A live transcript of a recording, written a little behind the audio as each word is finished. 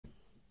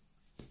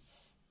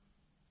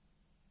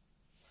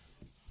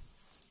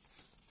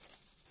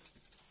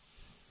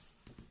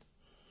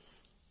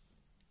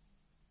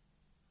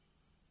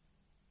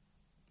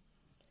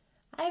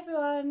Hi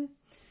everyone.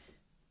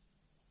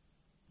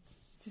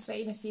 Just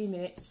waiting a few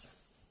minutes.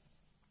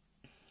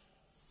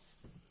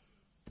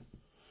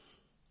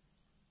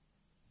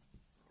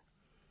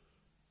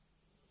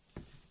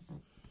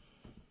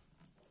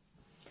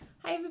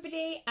 Hi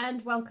everybody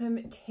and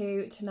welcome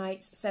to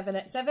tonight's 7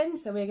 at 7.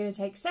 So we're going to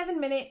take 7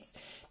 minutes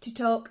to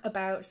talk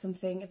about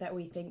something that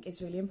we think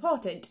is really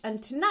important.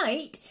 And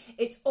tonight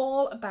it's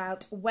all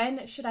about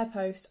when should I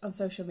post on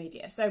social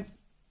media. So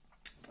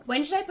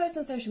when should I post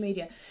on social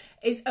media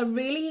is a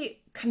really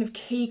kind of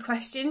key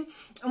question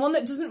and one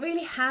that doesn't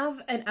really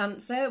have an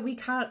answer. We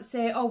can't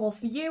say, oh, well,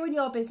 for you and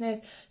your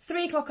business,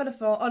 3 o'clock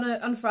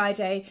on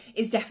Friday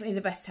is definitely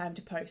the best time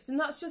to post. And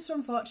that's just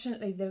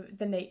unfortunately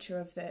the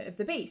nature of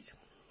the beast.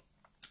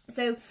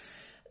 So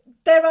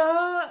there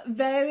are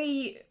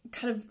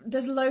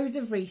there's loads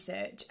of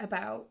research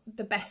about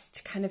the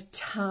best kind of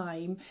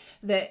time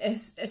that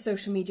a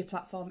social media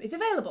platform is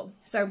available.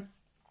 So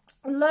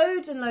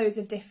loads and loads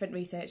of different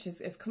research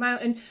has come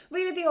out and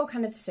really they all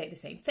kind of say the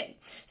same thing.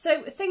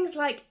 So things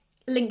like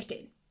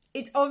LinkedIn.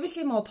 It's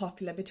obviously more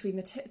popular between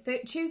the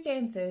Tuesday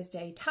and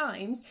Thursday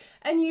times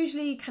and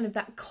usually kind of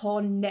that core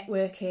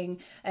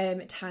networking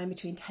time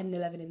between 10 and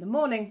 11 in the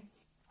morning.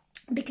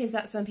 Because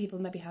that's when people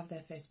maybe have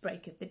their first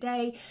break of the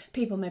day,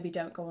 people maybe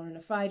don't go on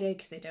a Friday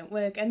because they don't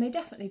work, and they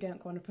definitely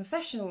don't go on a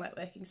professional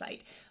networking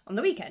site on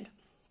the weekend.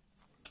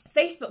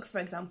 Facebook, for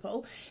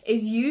example,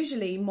 is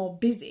usually more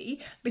busy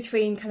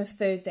between kind of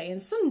Thursday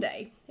and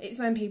Sunday. It's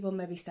when people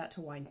maybe start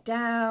to wind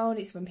down,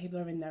 it's when people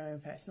are in their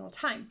own personal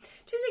time,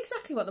 which is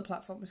exactly what the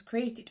platform was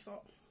created for.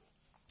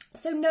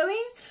 So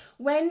knowing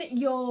when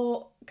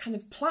your kind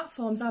of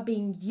platforms are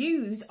being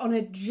used on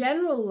a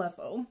general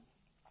level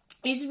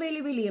is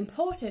really, really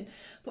important,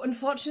 but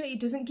unfortunately it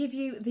doesn't give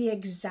you the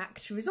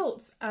exact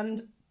results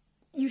and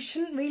you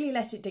shouldn't really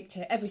let it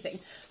dictate everything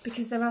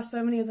because there are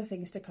so many other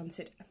things to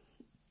consider.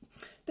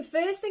 The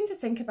first thing to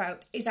think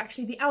about is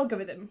actually the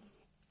algorithm.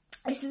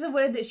 This is a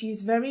word that's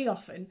used very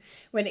often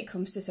when it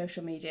comes to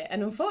social media,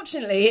 and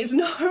unfortunately it's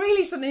not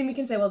really something we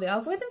can say, well, the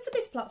algorithm for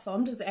this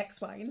platform does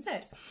X, Y and Z.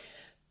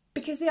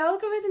 Because the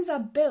algorithms are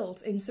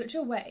built in such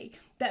a way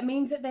that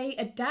means that they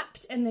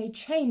adapt and they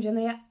change, and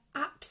they are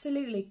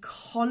absolutely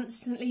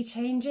constantly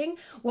changing.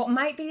 What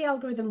might be the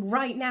algorithm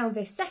right now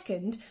this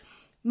second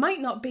might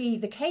not be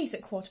the case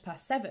at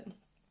 7:15.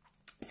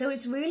 So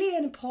it's really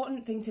an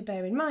important thing to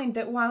bear in mind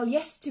that while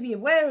yes, to be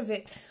aware of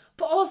it,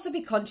 but also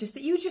be conscious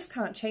that you just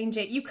can't change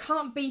it, you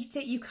can't beat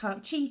it, you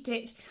can't cheat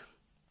it,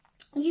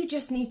 you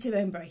just need to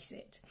embrace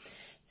it.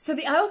 So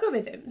the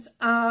algorithms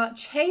are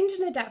changed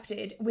and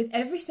adapted with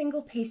every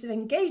single piece of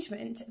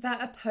engagement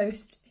that a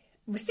post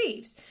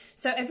receives.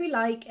 So every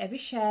like, every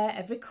share,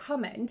 every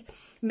comment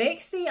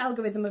makes the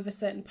algorithm of a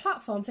certain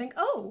platform think,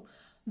 oh,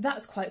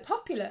 that's quite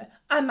popular.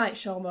 I might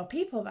show more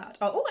people that.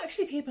 Or, oh,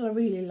 actually people are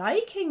really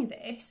liking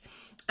this.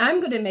 I'm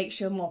going to make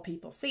sure more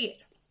people see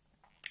it.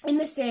 In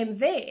the same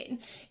vein,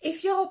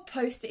 if you're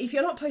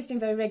not posting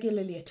very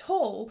regularly at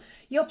all,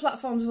 your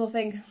platforms will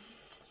think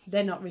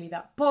they're not really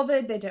that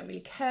bothered, they don't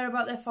really care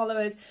about their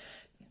followers.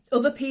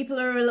 Other people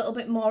are a little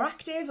bit more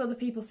active, other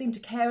people seem to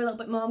care a little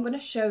bit more, I'm going to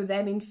show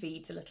them in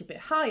feeds a little bit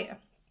higher.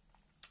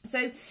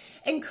 So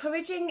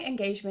encouraging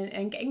engagement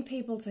and getting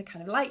people to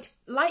kind of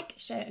like,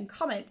 share and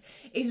comment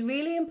is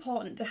really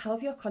important to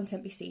help your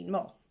content be seen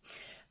more.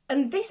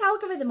 And this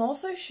algorithm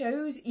also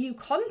shows you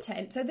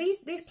content. So these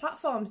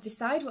platforms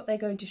decide what they're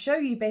going to show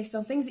you based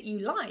on things that you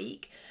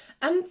like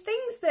and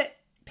things that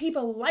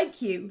people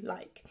like you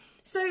like.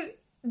 So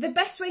the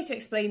best way to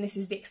explain this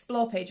is the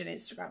explore page on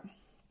Instagram.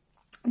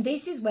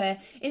 This is where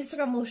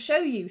Instagram will show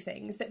you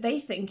things that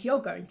they think you're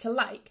going to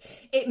like.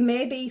 It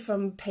may be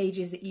from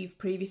pages that you've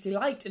previously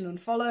liked and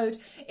unfollowed.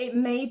 It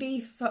may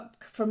be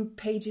from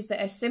pages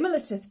that are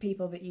similar to the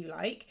people that you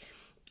like,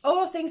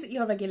 or things that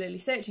you're regularly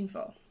searching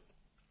for.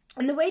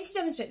 And the way to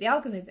demonstrate the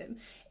algorithm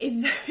is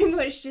very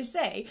much to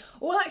say,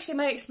 well, actually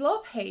my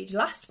explore page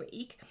last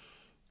week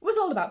was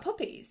all about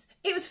puppies.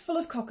 It was full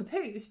of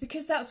cockapoos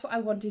because that's what I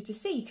wanted to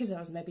see because I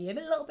was maybe a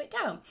little bit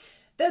down.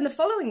 Then the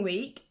following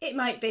week, it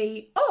might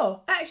be,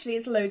 oh, actually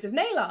it's loads of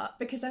nail art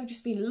because I've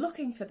just been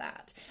looking for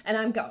that. And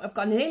I've got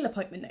a nail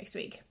appointment next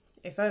week,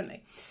 if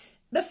only.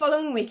 The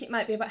following week, it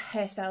might be about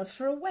hairstyles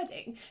for a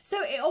wedding.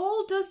 So it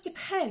all does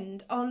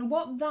depend on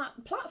what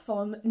that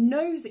platform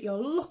knows that you're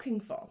looking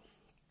for.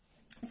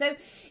 So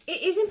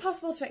it is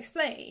impossible to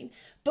explain,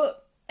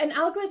 but an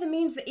algorithm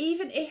means that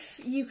even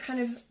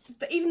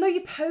though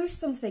you post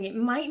something, it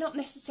might not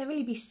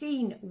necessarily be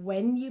seen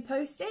when you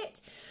post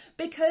it,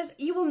 because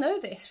you will know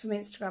this from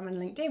Instagram and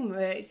LinkedIn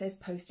where it says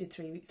posted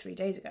three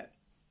days ago.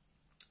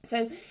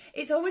 So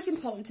it's always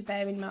important to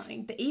bear in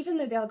mind that even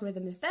though the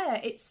algorithm is there,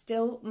 it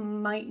still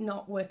might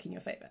not work in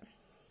your favour.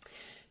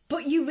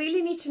 But you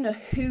really need to know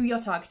who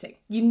you're targeting.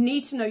 You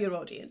need to know your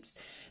audience.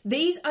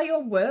 These are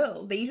your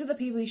world. These are the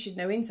people you should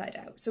know inside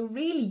out. So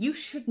really, you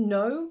should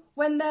know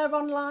when they're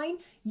online.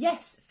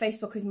 Yes,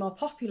 Facebook is more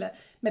popular,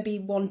 maybe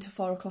 1 to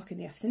 4 o'clock in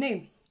the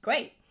afternoon.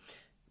 Great.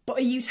 But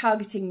are you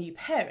targeting new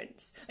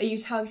parents? Are you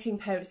targeting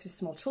parents with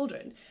small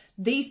children?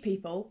 These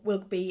people will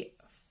be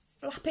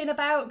flapping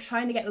about,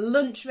 trying to get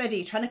lunch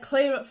ready, trying to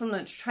clear up from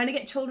lunch, trying to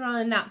get children on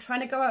a nap, trying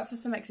to go out for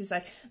some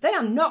exercise. They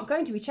are not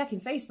going to be checking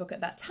Facebook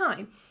at that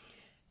time.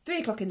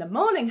 3 o'clock in the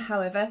morning,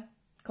 however,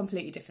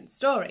 completely different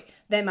story.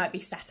 They might be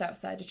sat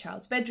outside a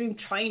child's bedroom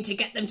trying to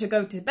get them to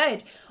go to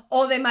bed,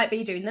 or they might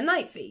be doing the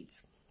night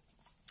feeds.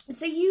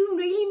 So you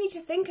really need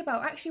to think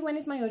about, actually, when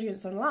is my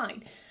audience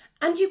online?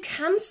 And you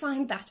can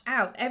find that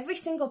out. Every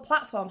single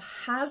platform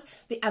has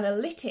the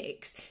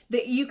analytics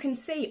that you can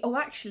see, oh,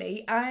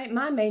 actually,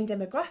 my main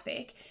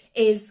demographic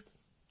is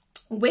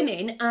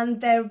women, and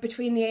they're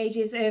between the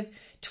ages of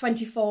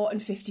 24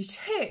 and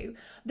 52.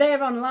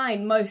 They're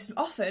online most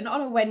often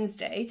on a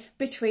Wednesday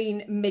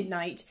between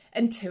midnight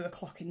and 2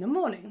 o'clock in the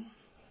morning.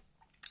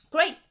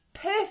 Great,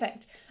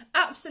 perfect,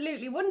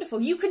 absolutely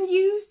wonderful. You can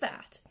use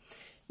that,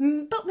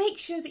 but make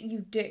sure that you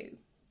do.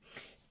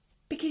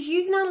 Because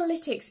using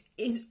analytics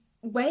is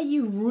where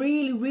you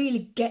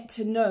really get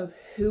to know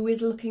who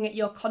is looking at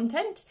your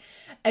content,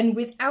 and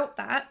without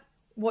that,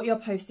 what you're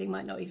posting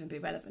might not even be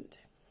relevant.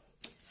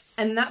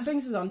 And that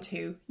brings us on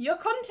to your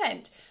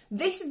content.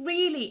 This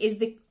really is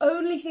the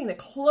only thing, the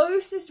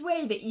closest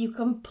way that you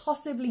can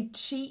possibly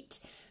cheat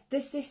the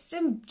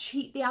system,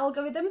 cheat the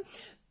algorithm,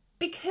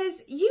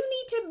 because you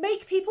need to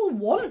make people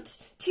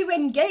want to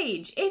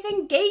engage. If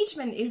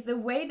engagement is the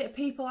way that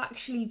people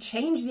actually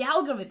change the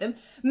algorithm,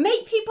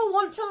 make people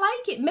want to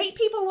like it, make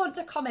people want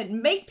to comment,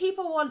 make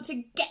people want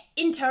to get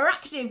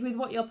interactive with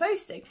what you're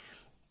posting.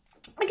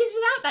 Because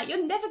without that,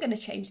 you're never going to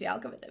change the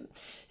algorithm.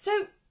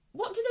 So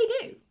what do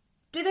they do?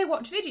 Do they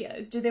watch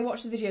videos? Do they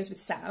watch the videos with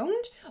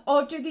sound?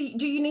 Or do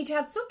you need to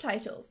add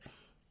subtitles?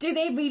 Do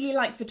they really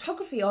like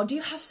photography, or do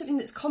you have something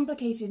that's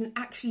complicated and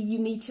actually you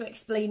need to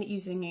explain it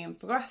using an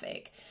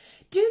infographic?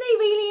 Do they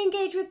really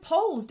engage with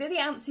polls? Do they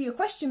answer your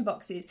question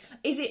boxes?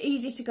 Is it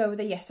easy to go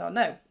with a yes or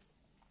no?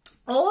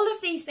 All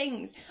of these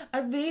things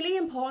are really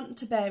important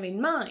to bear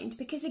in mind,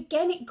 because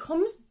again, it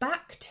comes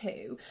back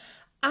to,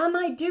 am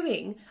I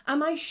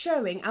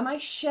showing, am I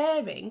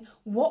sharing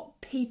what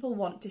people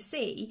want to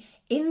see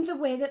in the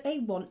way that they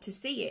want to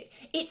see it?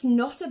 It's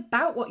not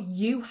about what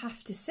you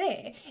have to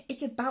say,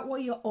 it's about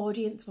what your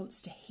audience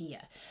wants to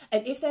hear.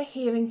 And if they're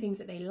hearing things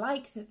that they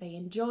like, that they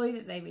enjoy,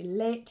 that they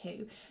relate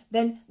to,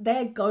 then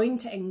they're going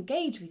to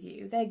engage with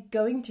you, they're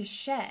going to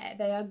share,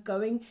 they are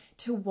going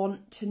to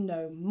want to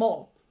know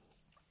more.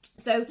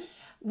 So,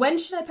 when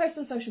should I post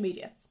on social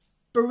media?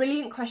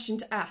 Brilliant question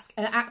to ask,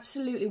 and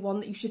absolutely one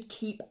that you should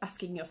keep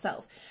asking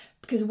yourself.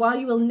 Because while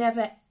you will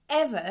never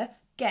ever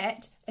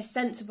get a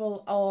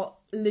sensible or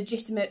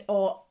legitimate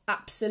or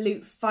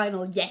absolute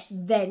final yes,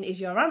 then is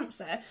your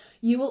answer,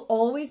 you will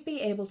always be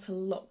able to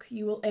look,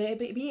 you will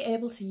be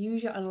able to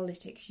use your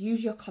analytics,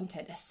 use your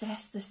content,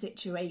 assess the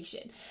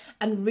situation,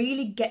 and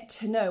really get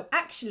to know,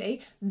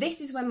 actually,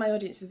 this is when my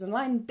audience is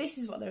online, this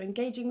is what they're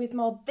engaging with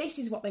more, this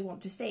is what they want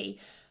to see,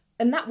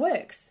 and that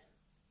works.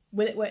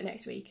 Will it work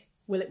next week?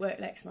 Will it work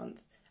next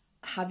month?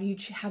 Have you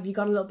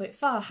gone a little bit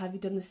far? Have you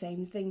done the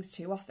same things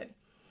too often?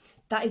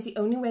 That is the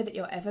only way that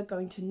you're ever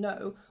going to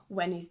know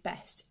when is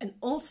best. And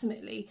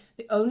ultimately,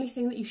 the only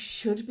thing that you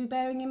should be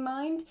bearing in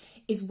mind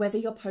is whether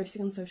you're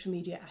posting on social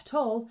media at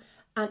all,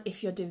 and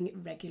if you're doing it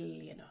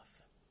regularly enough.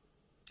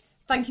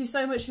 Thank you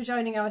so much for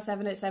joining our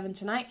 7 at 7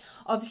 tonight.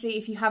 Obviously,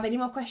 if you have any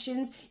more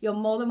questions, you're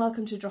more than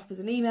welcome to drop us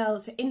an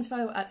email to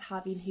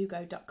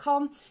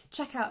info@harveyandhugo.com.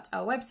 Check out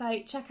our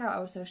website, check out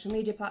our social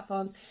media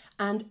platforms,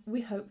 and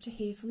we hope to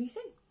hear from you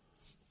soon.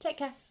 Take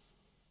care.